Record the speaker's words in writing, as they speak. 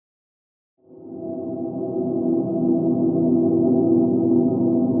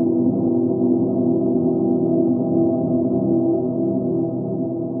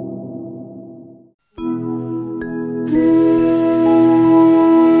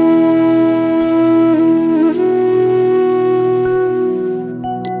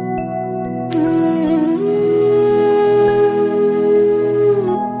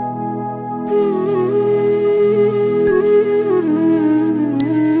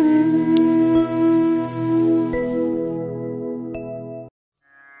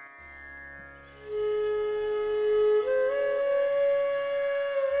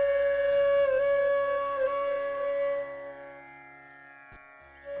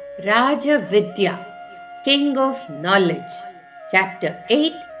RAJA-VIDYA, King of Knowledge. Chapter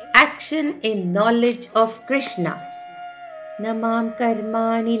 8, Action in Knowledge of Krishna. Namam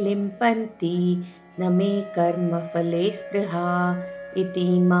karmani limpanti, name karma phale spriha,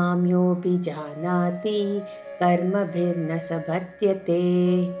 iti mam yo bijanati, karma bhirna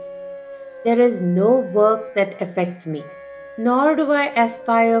sabhatyate. There is no work that affects me, nor do I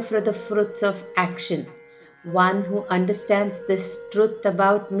aspire for the fruits of action. One who understands this truth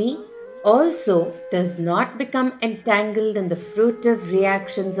about me also does not become entangled in the fruitive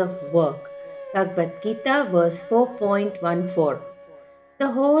reactions of work. Bhagavad-gita verse 4.14.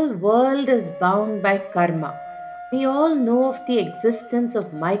 The whole world is bound by karma. We all know of the existence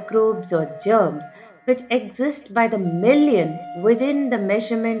of microbes or germs which exist by the million within the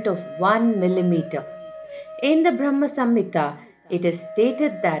measurement of 1 millimeter. In the Brahma Samhita, it is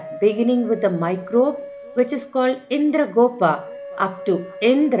stated that beginning with the microbe, which is called Indragopa, up to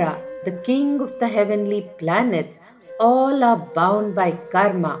Indra, the king of the heavenly planets, all are bound by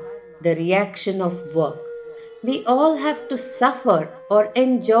karma, the reaction of work. We all have to suffer or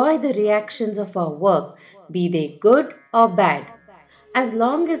enjoy the reactions of our work, be they good or bad. As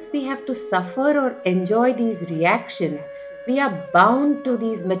long as we have to suffer or enjoy these reactions, we are bound to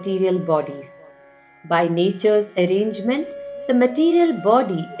these material bodies. By nature's arrangement, the material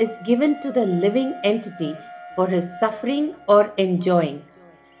body is given to the living entity for his suffering or enjoying.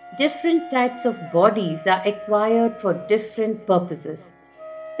 Different types of bodies are acquired for different purposes.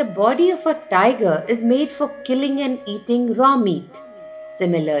 The body of a tiger is made for killing and eating raw meat.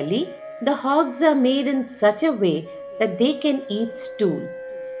 Similarly, the hogs are made in such a way that they can eat stool.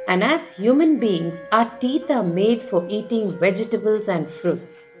 And as human beings, our teeth are made for eating vegetables and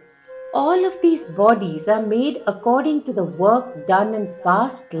fruits. All of these bodies are made according to the work done in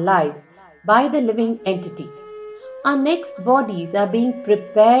past lives by the living entity. Our next bodies are being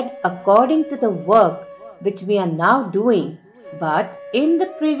prepared according to the work which we are now doing. But in the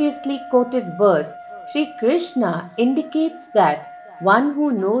previously quoted verse, Sri Krishna indicates that one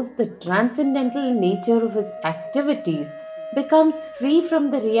who knows the transcendental nature of his activities becomes free from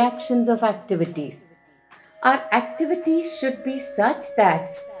the reactions of activities. Our activities should be such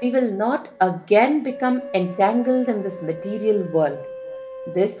that we will not again become entangled in this material world.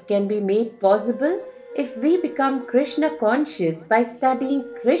 This can be made possible if we become Krishna conscious by studying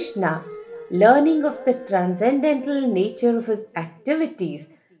Krishna, learning of the transcendental nature of his activities,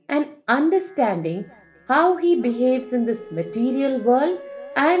 and understanding how he behaves in this material world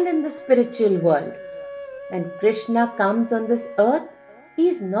and in the spiritual world. When Krishna comes on this earth, he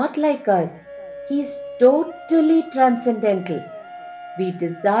is not like us. He is totally transcendental. We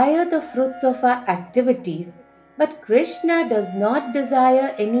desire the fruits of our activities, but Krishna does not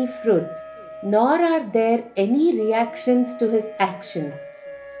desire any fruits, nor are there any reactions to his actions,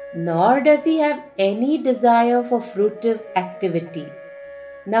 nor does he have any desire for fruitive activity.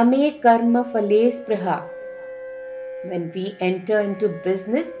 Name karma phale spriha. When we enter into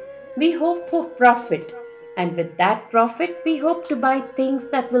business, we hope for profit, and with that profit, we hope to buy things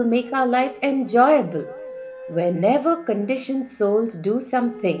that will make our life enjoyable. Whenever conditioned souls do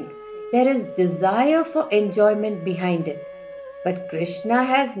something, there is desire for enjoyment behind it. But Krishna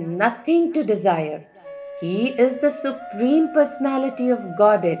has nothing to desire. He is the Supreme Personality of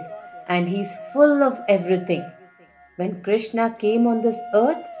Godhead, and he is full of everything. When Krishna came on this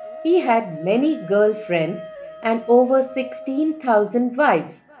earth, he had many girlfriends and over 16,000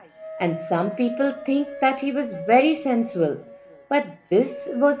 wives. And some people think that he was very sensual, but this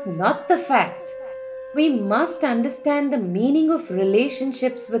was not the fact. We must understand the meaning of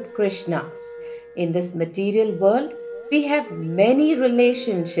relationships with Krishna. In this material world, we have many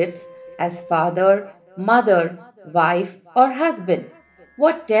relationships as father, mother, wife, or husband.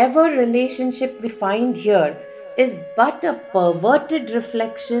 Whatever relationship we find here is but a perverted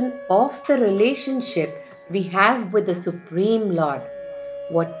reflection of the relationship we have with the Supreme Lord.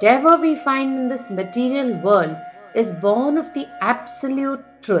 Whatever we find in this material world is born of the absolute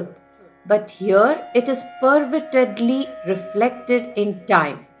truth, but here it is pervertedly reflected in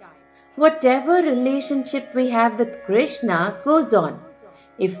time. Whatever relationship we have with Krishna goes on.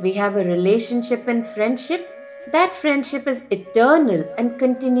 If we have a relationship in friendship, that friendship is eternal and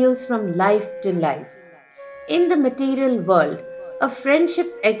continues from life to life. In the material world, a friendship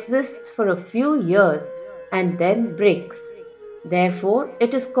exists for a few years and then breaks. Therefore,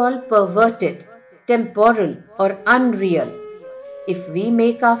 it is called perverted, temporal, or unreal. If we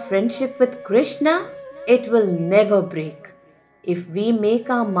make our friendship with Krishna, it will never break. If we make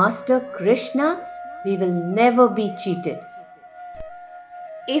our master Krishna, we will never be cheated.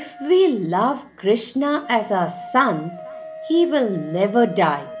 If we love Krishna as our son, he will never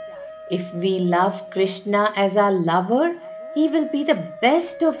die. If we love Krishna as our lover, he will be the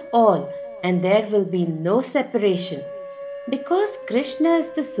best of all and there will be no separation. Because Krishna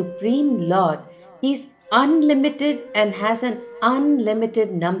is the Supreme Lord, he is unlimited and has an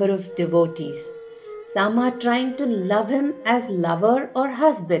unlimited number of devotees. Some are trying to love him as lover or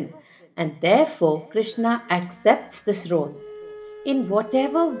husband, and therefore Krishna accepts this role. In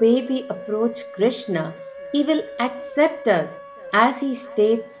whatever way we approach Krishna, he will accept us as he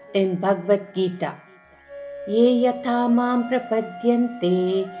states in Bhagavad-gita. Ye yatha mam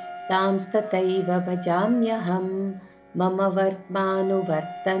prapadyante tamstataiva bhajamyaham mama vartmanu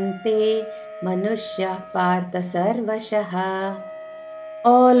vartante manushya partha sarvashaha.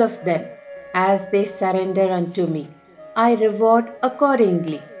 All of them, as they surrender unto me, I reward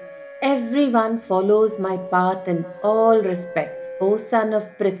accordingly. Everyone follows my path in all respects, O son of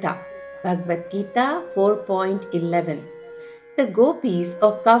Pritha. Bhagavad-gita 4.11. The gopis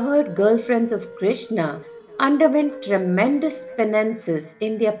or covered girlfriends of Krishna underwent tremendous penances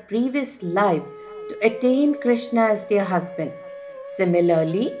in their previous lives to attain Krishna as their husband.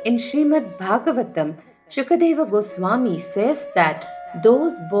 Similarly, in Srimad Bhagavatam, Shukadeva Goswami says that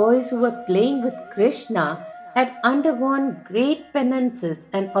those boys who were playing with Krishna had undergone great penances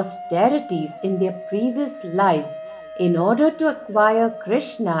and austerities in their previous lives in order to acquire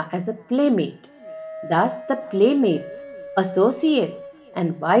Krishna as a playmate. Thus, the playmates, associates,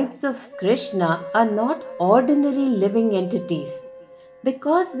 and wives of Krishna are not ordinary living entities.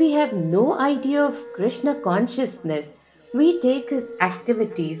 Because we have no idea of Krishna consciousness, we take his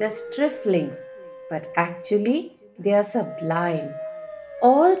activities as triflings, but actually they are sublime.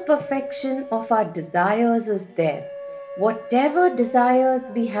 All perfection of our desires is there. Whatever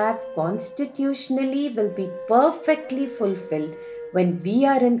desires we have constitutionally will be perfectly fulfilled when we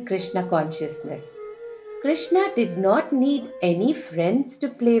are in Krishna consciousness. Krishna did not need any friends to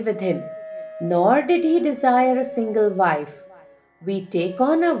play with him, nor did he desire a single wife. We take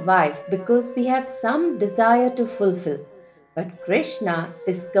on a wife because we have some desire to fulfill, but Krishna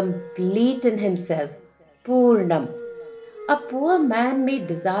is complete in himself, Purnam. A poor man may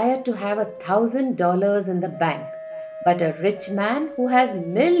desire to have $1,000 in the bank, but a rich man who has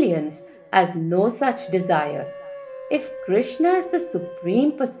millions has no such desire. If Krishna is the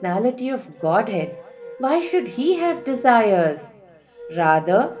Supreme Personality of Godhead, why should he have desires?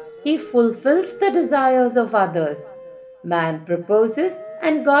 Rather, he fulfills the desires of others. Man proposes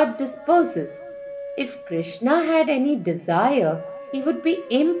and God disposes. If Krishna had any desire, he would be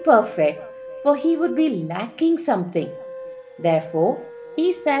imperfect, for he would be lacking something. Therefore,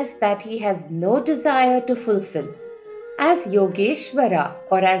 he says that he has no desire to fulfill. As Yogeshwara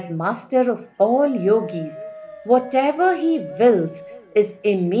or as master of all yogis, whatever he wills is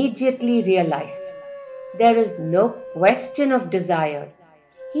immediately realized. There is no question of desire.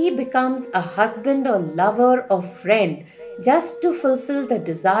 He becomes a husband or lover or friend just to fulfill the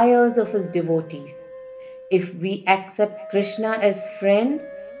desires of his devotees. If we accept Krishna as friend,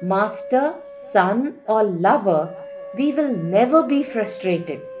 master, son, or lover, we will never be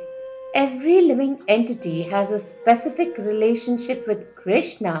frustrated. Every living entity has a specific relationship with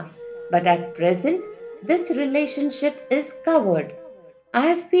Krishna, but at present, this relationship is covered.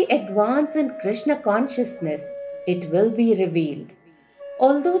 As we advance in Krishna consciousness, it will be revealed.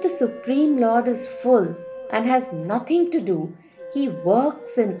 Although the Supreme Lord is full and has nothing to do, he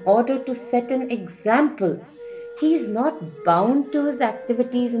works in order to set an example. He is not bound to his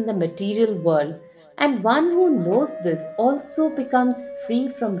activities in the material world, and one who knows this also becomes free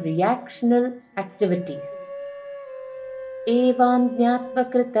from reactional activities. Evam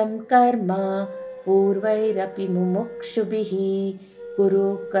jnatva kritam karma purvairapi mumukshubhihi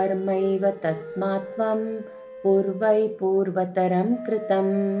kuru karmaiva tasmatvam purvai purvataram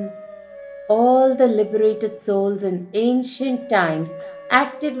kritam. All the liberated souls in ancient times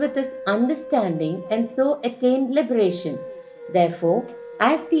acted with this understanding and so attained liberation. Therefore,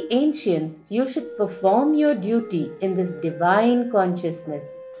 as the ancients, you should perform your duty in this divine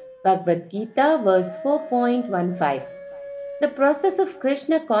consciousness. Bhagavad-gita verse 4.15. The process of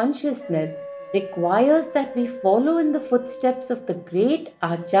Krishna consciousness requires that we follow in the footsteps of the great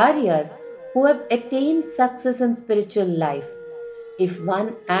Acharyas who have attained success in spiritual life. If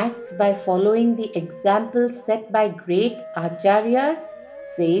one acts by following the examples set by great Acharyas,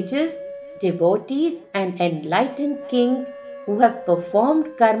 sages, devotees, and enlightened kings who have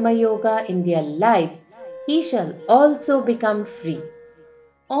performed Karma Yoga in their lives, he shall also become free.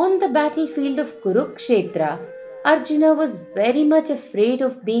 On the battlefield of Kurukshetra, Arjuna was very much afraid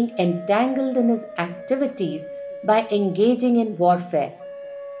of being entangled in his activities by engaging in warfare.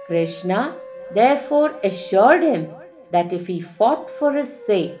 Krishna therefore assured him that if he fought for his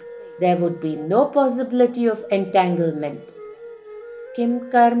sake, there would be no possibility of entanglement.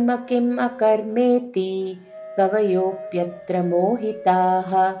 Kim karma kim akarmeti kavayopyatra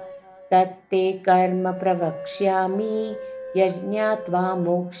mohitaha tatte karma pravakshyami yajñatva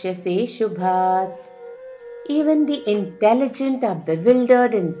mokshase shubhat. Even the intelligent are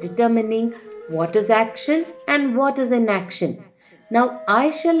bewildered in determining what is action and what is inaction. Now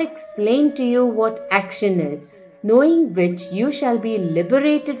I shall explain to you what action is, knowing which you shall be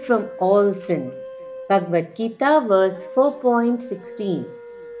liberated from all sins. Bhagavad-gita verse 4.16.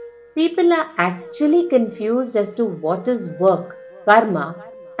 People are actually confused as to what is work, karma,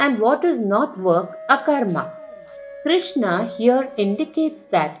 and what is not work, akarma. Krishna here indicates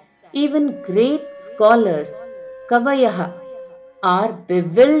that even great scholars, Kavayaha, are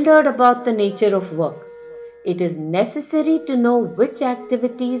bewildered about the nature of work. It is necessary to know which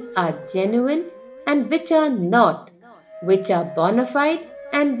activities are genuine and which are not, which are bona fide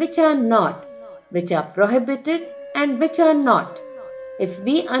and which are not, which are prohibited and which are not. If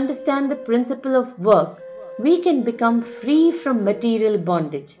we understand the principle of work, we can become free from material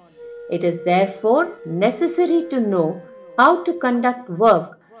bondage. It is therefore necessary to know how to conduct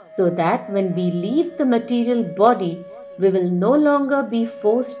work so that when we leave the material body, we will no longer be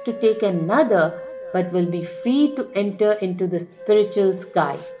forced to take another but will be free to enter into the spiritual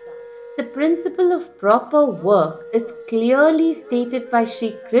sky. The principle of proper work is clearly stated by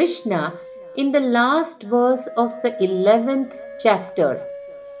Sri Krishna in the last verse of the 11th chapter.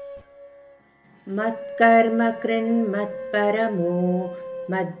 Matkarma krin matparamo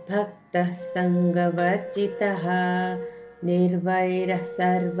madbhaktah sangavarjitaha nirvairah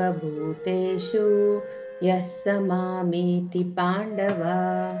sarvabhuteshu yassamamiti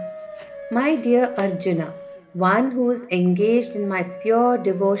pandava. My dear Arjuna, one who is engaged in my pure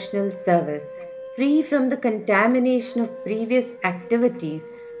devotional service, free from the contamination of previous activities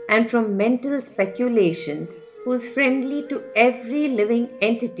and from mental speculation, who is friendly to every living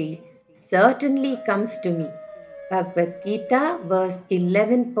entity, certainly comes to me. Bhagavad-gita verse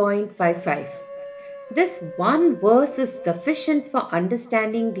 11.55. This one verse is sufficient for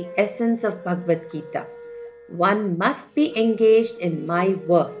understanding the essence of Bhagavad-gita. One must be engaged in my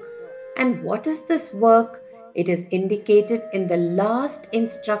work. And what is this work? It is indicated in the last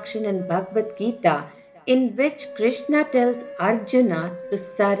instruction in Bhagavad-gita, in which Krishna tells Arjuna to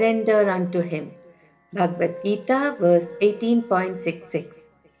surrender unto him. Bhagavad-gita verse 18.66.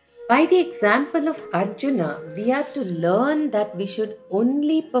 By the example of Arjuna, we are to learn that we should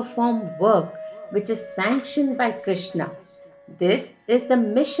only perform work which is sanctioned by Krishna. This is the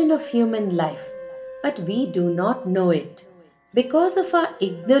mission of human life, but we do not know it. Because of our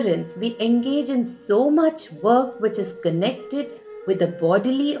ignorance, we engage in so much work which is connected with the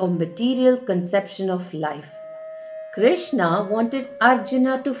bodily or material conception of life. Krishna wanted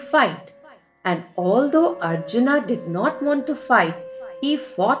Arjuna to fight, and although Arjuna did not want to fight, he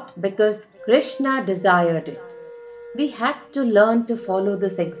fought because Krishna desired it. We have to learn to follow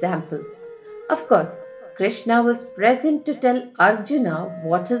this example. Of course, Krishna was present to tell Arjuna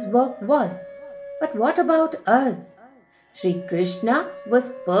what his work was. But what about us? Sri Krishna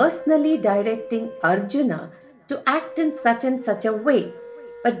was personally directing Arjuna to act in such and such a way.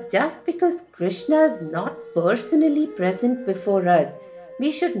 But just because Krishna is not personally present before us, we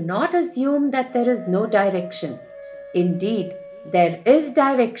should not assume that there is no direction. Indeed, there is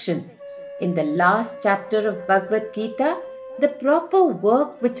direction. In the last chapter of Bhagavad-gita, the proper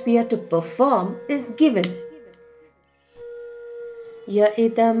work which we are to perform is given. Ya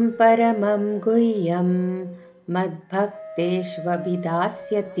idam paramam guhyam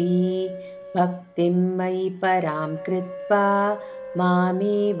madbhakteshvabidasyati bhaktim mai param kritva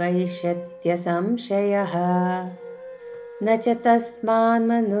mami vaishyatya samshayaha nacha tasman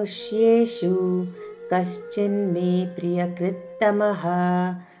manushyeshu kaschin me priyakrittamaha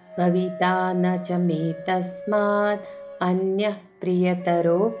bhavita nacha me tasmat anya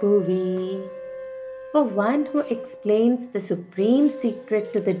priyataro bhuvi. For one who explains the supreme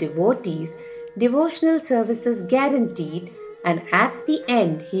secret to the devotees, devotional service is guaranteed, and at the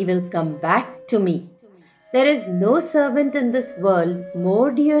end he will come back to me. There is no servant in this world more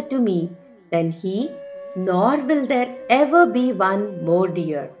dear to me than he, nor will there ever be one more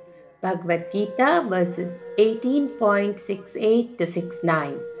dear. Bhagavad-gita verses 18.68 to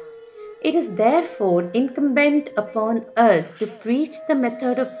 69. It is therefore incumbent upon us to preach the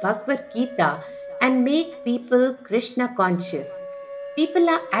method of Bhagavad-gita and make people Krishna conscious. People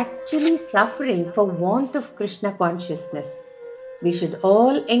are actually suffering for want of Krishna consciousness. We should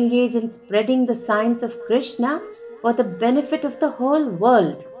all engage in spreading the signs of Krishna for the benefit of the whole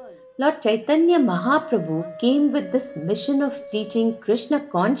world. Lord Chaitanya Mahaprabhu came with this mission of teaching Krishna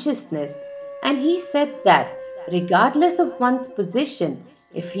consciousness, and he said that regardless of one's position,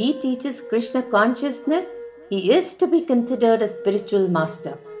 if he teaches Krishna consciousness, he is to be considered a spiritual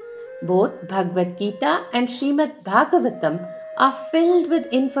master. Both Bhagavad-gita and Srimad Bhagavatam are filled with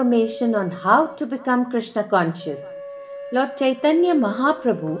information on how to become Krishna conscious. Lord Chaitanya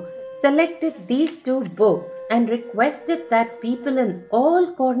Mahaprabhu selected these two books and requested that people in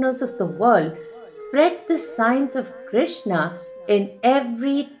all corners of the world spread the signs of Krishna in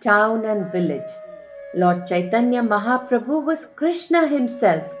every town and village. Lord Chaitanya Mahaprabhu was Krishna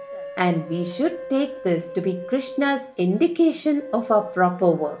himself, and we should take this to be Krishna's indication of our proper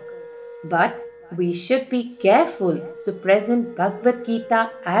work. But we should be careful to present Bhagavad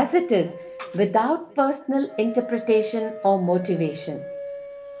Gita as it is without personal interpretation or motivation.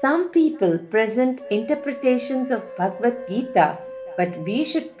 Some people present interpretations of Bhagavad Gita, but we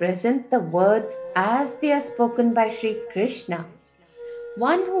should present the words as they are spoken by Sri Krishna.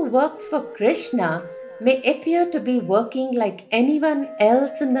 One who works for Krishna may appear to be working like anyone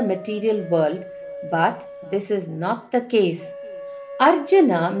else in the material world, but this is not the case.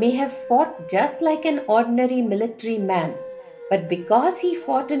 Arjuna may have fought just like an ordinary military man, but because he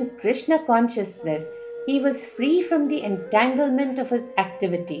fought in Krishna consciousness, he was free from the entanglement of his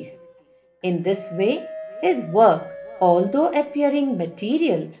activities. In this way, his work, although appearing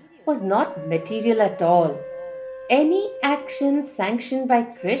material, was not material at all. Any action sanctioned by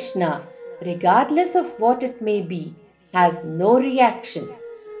Krishna, regardless of what it may be, has no reaction.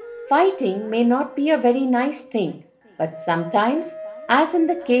 Fighting may not be a very nice thing, but sometimes, as in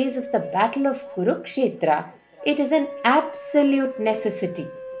the case of the battle of Kurukshetra, it is an absolute necessity.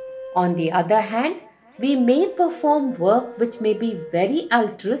 On the other hand, we may perform work which may be very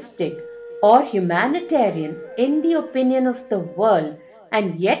altruistic or humanitarian in the opinion of the world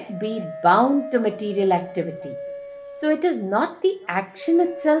and yet be bound to material activity. So it is not the action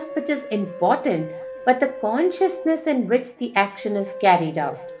itself which is important, but the consciousness in which the action is carried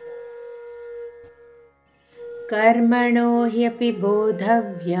out. कर्मणो ह्यपि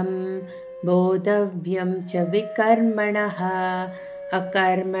बोधव्यं च विकर्मणः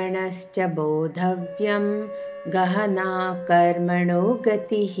अकर्मणश्च बोधव्यं गहना कर्मणो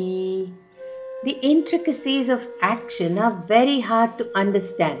गतिः. The intricacies of action are very hard to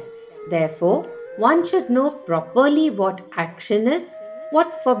understand. Therefore, one should know properly what action is,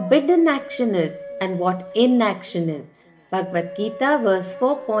 what forbidden action is, and what inaction is. Bhagavad-gita verse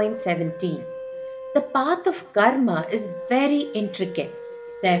 4.17. The path of karma is very intricate.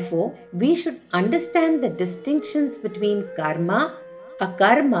 Therefore, we should understand the distinctions between karma,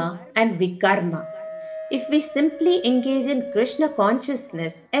 akarma, and vikarma. If we simply engage in Krishna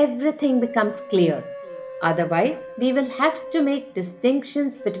consciousness, everything becomes clear. Otherwise, we will have to make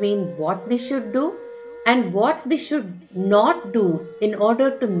distinctions between what we should do and what we should not do in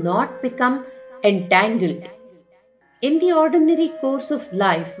order to not become entangled. In the ordinary course of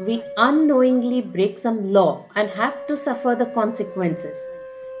life, we unknowingly break some law and have to suffer the consequences.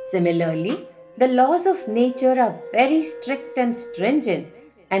 Similarly, the laws of nature are very strict and stringent,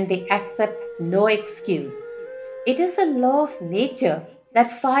 and they accept no excuse. It is a law of nature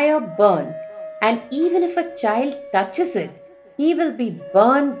that fire burns, and even if a child touches it, he will be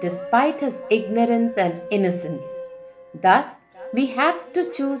burned despite his ignorance and innocence. Thus, we have to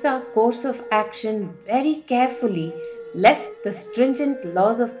choose our course of action very carefully, lest the stringent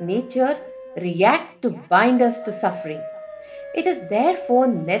laws of nature react to bind us to suffering. It is therefore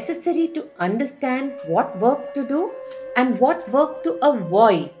necessary to understand what work to do and what work to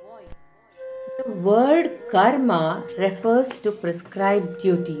avoid. The word karma refers to prescribed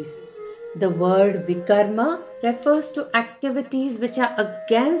duties. The word vikarma refers to activities which are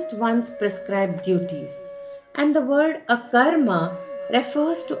against one's prescribed duties. And the word akarma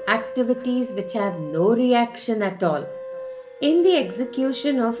refers to activities which have no reaction at all. In the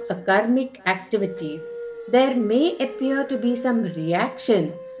execution of akarmic activities, there may appear to be some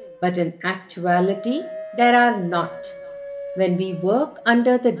reactions, but in actuality, there are not. When we work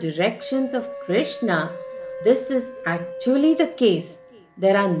under the directions of Krishna, this is actually the case.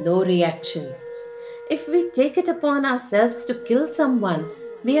 There are no reactions. If we take it upon ourselves to kill someone,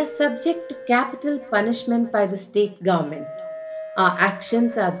 we are subject to capital punishment by the state government. Our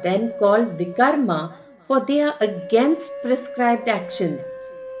actions are then called vikarma, for they are against prescribed actions.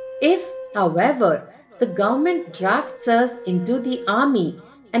 If, however, the government drafts us into the army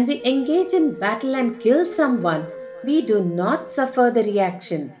and we engage in battle and kill someone, we do not suffer the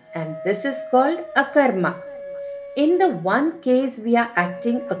reactions, and this is called akarma. In the one case, we are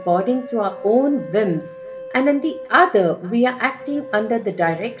acting according to our own whims, and in the other, we are acting under the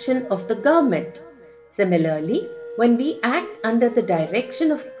direction of the government. Similarly, when we act under the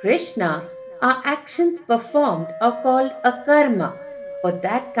direction of Krishna, our actions performed are called a karma, for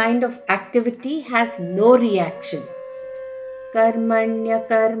that kind of activity has no reaction. कर्मण्य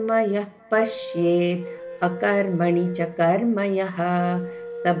कर्म यः पश्येत् अकर्मणि च कर्म यः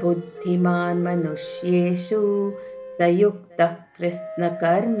स बुद्धिमान् मनुष्येषु स युक्तः कृष्ण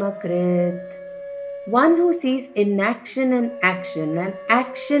कर्म कृत्. One who sees inaction in action and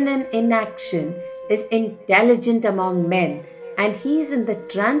action in inaction is intelligent among men, and he is in the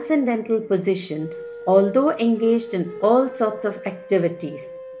transcendental position, although engaged in all sorts of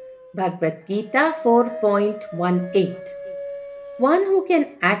activities. Bhagavad-gita 4.18. One who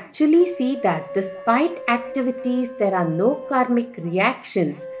can actually see that despite activities there are no karmic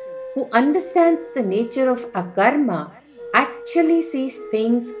reactions, who understands the nature of akarma, actually sees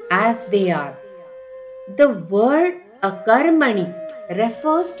things as they are. The word akarmani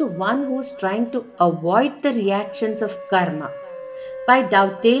refers to one who is trying to avoid the reactions of karma. By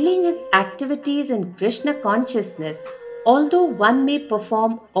dovetailing his activities in Krishna consciousness, although one may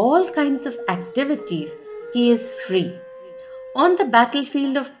perform all kinds of activities, he is free. On the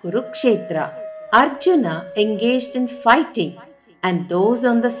battlefield of Kurukshetra, Arjuna engaged in fighting, and those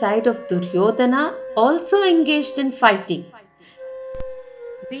on the side of Duryodhana also engaged in fighting.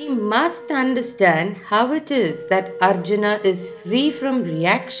 We must understand how it is that Arjuna is free from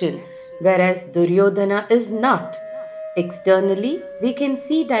reaction, whereas Duryodhana is not. Externally, we can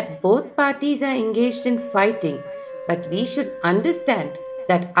see that both parties are engaged in fighting, but we should understand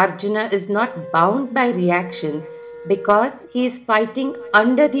that Arjuna is not bound by reactions because he is fighting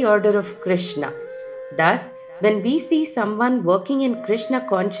under the order of Krishna. Thus, when we see someone working in Krishna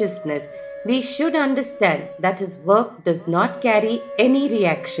consciousness, we should understand that his work does not carry any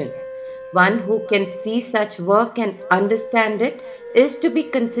reaction. One who can see such work and understand it is to be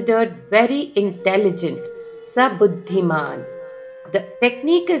considered very intelligent, sabuddhiman. The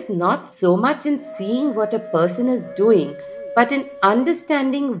technique is not so much in seeing what a person is doing, but in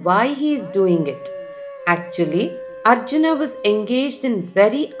understanding why he is doing it. Actually, Arjuna was engaged in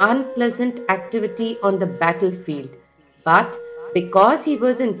very unpleasant activity on the battlefield, but because he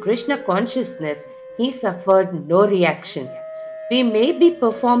was in Krishna consciousness, he suffered no reaction. We may be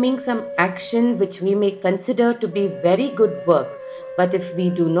performing some action which we may consider to be very good work, but if we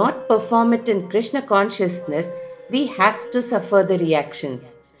do not perform it in Krishna consciousness, we have to suffer the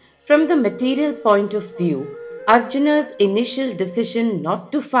reactions. From the material point of view, Arjuna's initial decision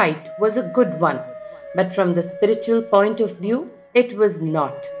not to fight was a good one, but from the spiritual point of view, it was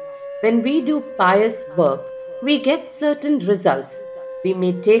not. When we do pious work, we get certain results. We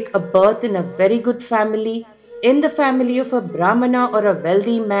may take a birth in a very good family, in the family of a Brahmana or a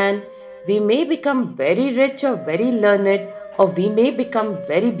wealthy man. We may become very rich or very learned, or we may become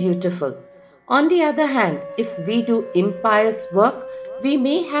very beautiful. On the other hand, if we do impious work, we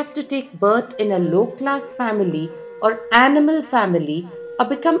may have to take birth in a low-class family or animal family, or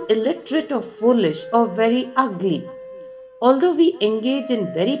become illiterate or foolish or very ugly. Although we engage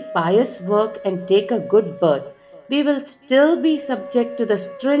in very pious work and take a good birth, we will still be subject to the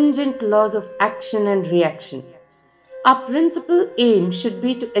stringent laws of action and reaction. Our principal aim should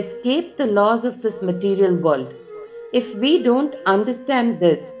be to escape the laws of this material world. If we don't understand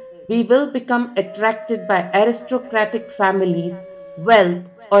this, we will become attracted by aristocratic families, wealth,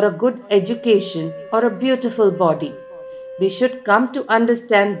 or a good education, or a beautiful body. We should come to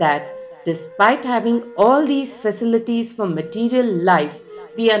understand that despite having all these facilities for material life,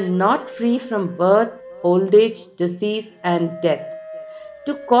 we are not free from birth, old age, disease, and death.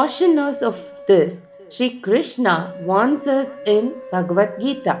 To caution us of this, Sri Krishna warns us in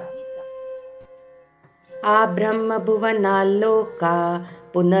Bhagavad-gita. Abrahma bhuvanaloka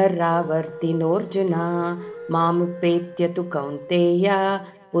punarravartinorjuna mamupetya tu kaunteya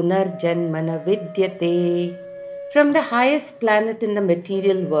punarjanmana vidyate. From the highest planet in the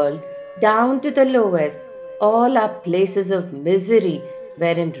material world down to the lowest, all are places of misery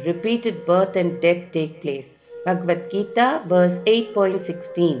wherein repeated birth and death take place. Bhagavad-gita verse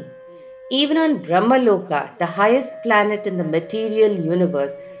 8.16. Even on Brahmaloka, the highest planet in the material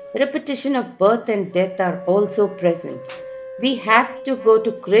universe, repetition of birth and death are also present. We have to go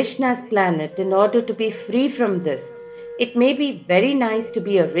to Krishna's planet in order to be free from this. It may be very nice to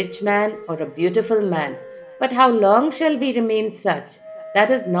be a rich man or a beautiful man, but how long shall we remain such? That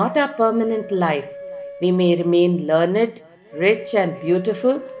is not our permanent life. We may remain learned, rich and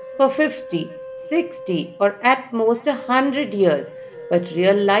beautiful for 50, 60 or at most 100 years. But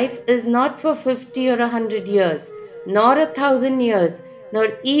real life is not for 50 or 100 years, nor 1,000 years,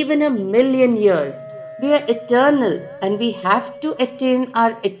 nor even 1,000,000 years. We are eternal and we have to attain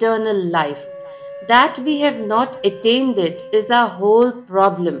our eternal life. That we have not attained it is our whole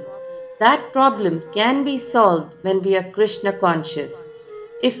problem. That problem can be solved when we are Krishna conscious.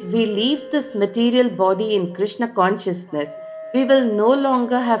 If we leave this material body in Krishna consciousness, we will no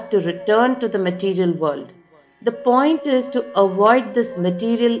longer have to return to the material world. The point is to avoid this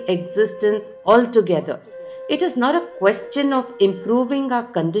material existence altogether. It is not a question of improving our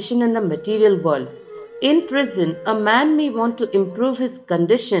condition in the material world. In prison, a man may want to improve his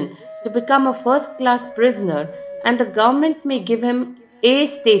condition to become a first class prisoner, and the government may give him A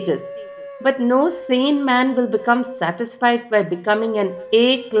status. But no sane man will become satisfied by becoming an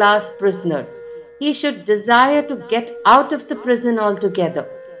A class prisoner. He should desire to get out of the prison altogether.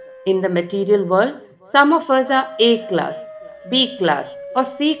 In the material world, some of us are A class, B class, or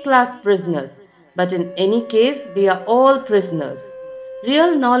C class prisoners, but in any case, we are all prisoners.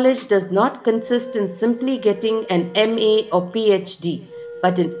 Real knowledge does not consist in simply getting an MA or PhD,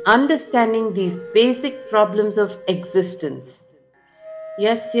 but in understanding these basic problems of existence.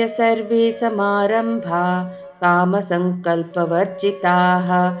 यस्य सर्वे समारम्भा कामसङ्कल्पवर्जिताः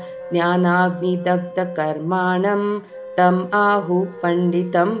ज्ञानाग्निदग्धकर्माणं तम् आहुः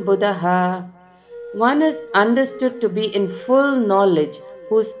पंडितं बुधः. One is understood to be in full knowledge,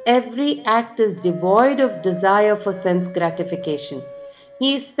 whose every act is devoid of desire for sense gratification.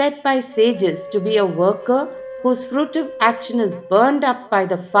 He is said by sages to be a worker whose fruitive action is burned up by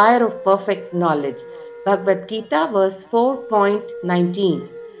the fire of perfect knowledge. Bhagavad-gita verse 4.19.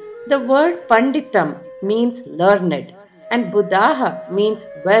 The word Panditam means learned and Buddhaha means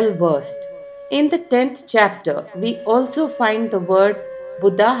well versed. In the 10th chapter, we also find the word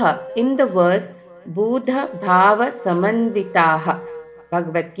Buddhaha in the verse Buddha Bhava Samanvitaha.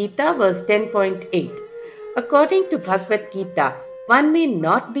 Bhagavad-gita verse 10.8. According to Bhagavad-gita, one may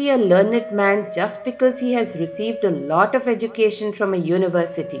not be a learned man just because he has received a lot of education from a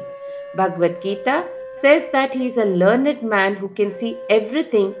university. Bhagavad-gita says that he is a learned man who can see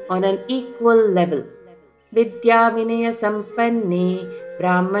everything on an equal level. Vidya Vinaya Sampanne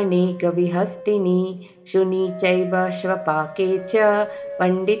Brahmane Kavihastini Shuni Chaiva Shvapakecha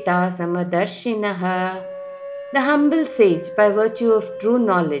Pandita Samadarshinaha. The humble sage, by virtue of true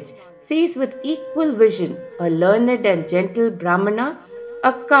knowledge, sees with equal vision a learned and gentle Brahmana,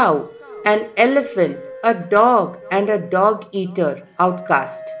 a cow, an elephant, a dog, and a dog-eater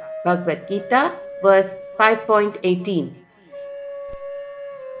outcast. Bhagavad-gita, verse 5.18.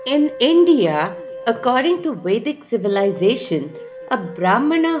 In India, according to Vedic civilization, a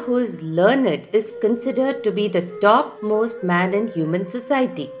Brahmana who is learned is considered to be the topmost man in human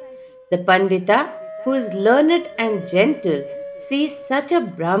society. The Pandita, who is learned and gentle, sees such a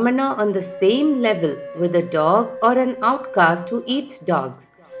Brahmana on the same level with a dog or an outcast who eats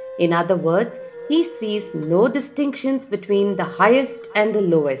dogs. In other words, he sees no distinctions between the highest and the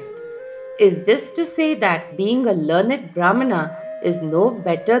lowest. Is this to say that being a learned Brahmana is no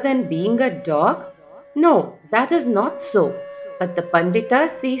better than being a dog? No, that is not so. But the Pandita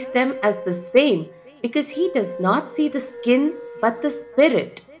sees them as the same because he does not see the skin but the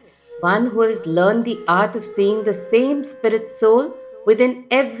spirit. One who has learned the art of seeing the same spirit soul within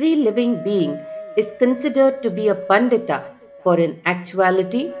every living being is considered to be a Pandita, for in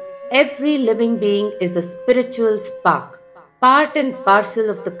actuality, every living being is a spiritual spark, part and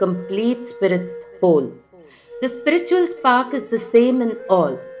parcel of the complete spirit whole. The spiritual spark is the same in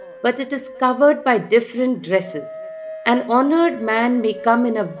all, but it is covered by different dresses. An honored man may come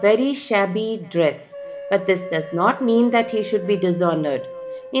in a very shabby dress, but this does not mean that he should be dishonored.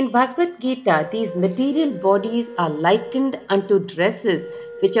 In Bhagavad-gita, these material bodies are likened unto dresses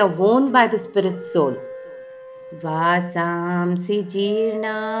which are worn by the spirit soul. Vasamsi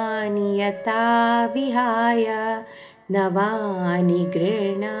jirnani yata vihaya navani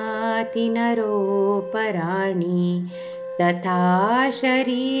grinati naro parani tatha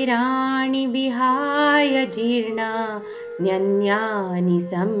sharirani vihaya jirna nyanyani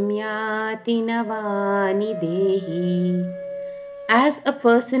samyati navani dehi. As a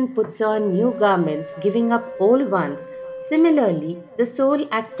person puts on new garments, giving up old ones, similarly, the soul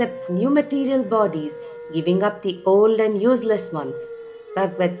accepts new material bodies, giving up the old and useless ones.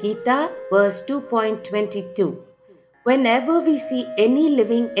 Bhagavad-gita, verse 2.22. Whenever we see any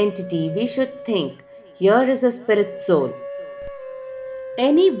living entity, we should think, here is a spirit soul.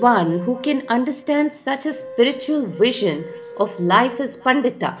 Anyone who can understand such a spiritual vision of life is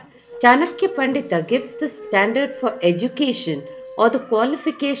Pandita. Chanakya Pandita gives the standard for education or the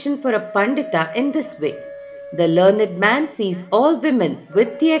qualification for a Pandita in this way. The learned man sees all women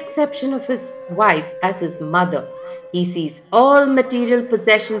with the exception of his wife as his mother. He sees all material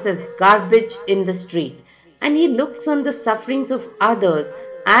possessions as garbage in the street, and he looks on the sufferings of others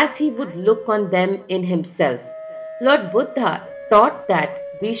as he would look on them in himself. Lord Buddha taught that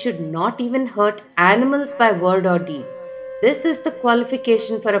we should not even hurt animals by word or deed. This is the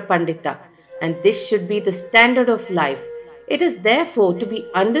qualification for a Pandita, and this should be the standard of life. It is therefore to be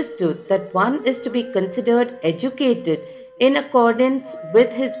understood that one is to be considered educated in accordance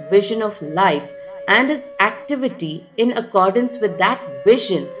with his vision of life and his activity in accordance with that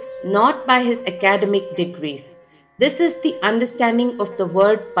vision, not by his academic degrees. This is the understanding of the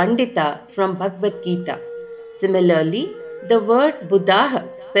word Pandita from Bhagavad-gita. Similarly, the word Buddha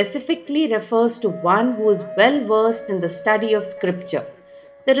specifically refers to one who is well versed in the study of scripture.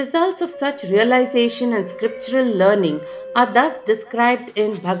 The results of such realization and scriptural learning are thus described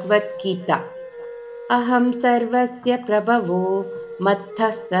in Bhagavad-gita. Aham sarvasya prabhavo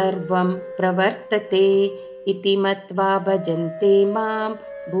mattha sarvam pravartate iti matva bhajante mam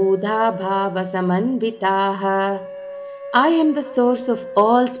buddha bhava samanvitaha. I am the source of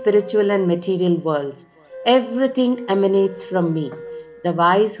all spiritual and material worlds. Everything emanates from me. The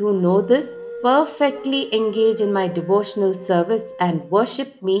wise who know this perfectly engage in my devotional service and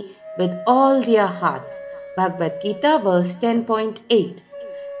worship me with all their hearts. Bhagavad Gita verse 10.8.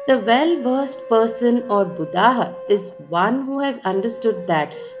 The well-versed person or Buddha is one who has understood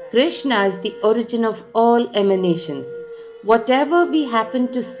that Krishna is the origin of all emanations. Whatever we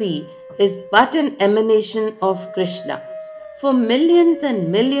happen to see is but an emanation of Krishna. For millions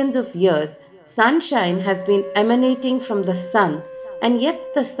and millions of years, sunshine has been emanating from the sun, and yet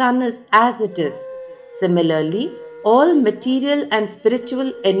the sun is as it is. Similarly, all material and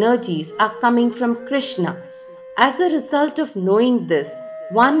spiritual energies are coming from Krishna. As a result of knowing this,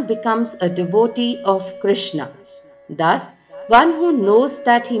 one becomes a devotee of Krishna. Thus, one who knows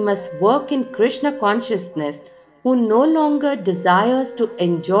that he must work in Krishna consciousness, who no longer desires to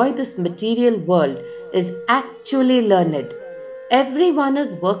enjoy this material world, is actually learned. Everyone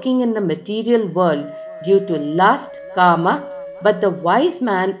is working in the material world due to lust, karma, but the wise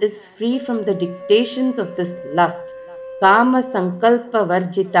man is free from the dictations of this lust. Kama sankalpa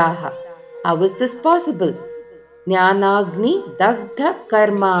varjitaha. How is this possible? Jnanagni dagdha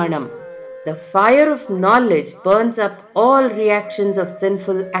karmanam. The fire of knowledge burns up all reactions of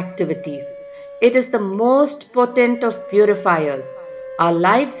sinful activities. It is the most potent of purifiers. Our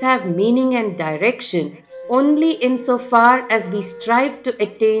lives have meaning and direction only insofar as we strive to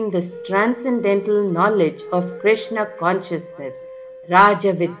attain this transcendental knowledge of Krishna consciousness,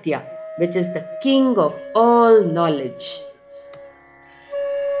 RAJA-VIDYA, which is the king of all knowledge.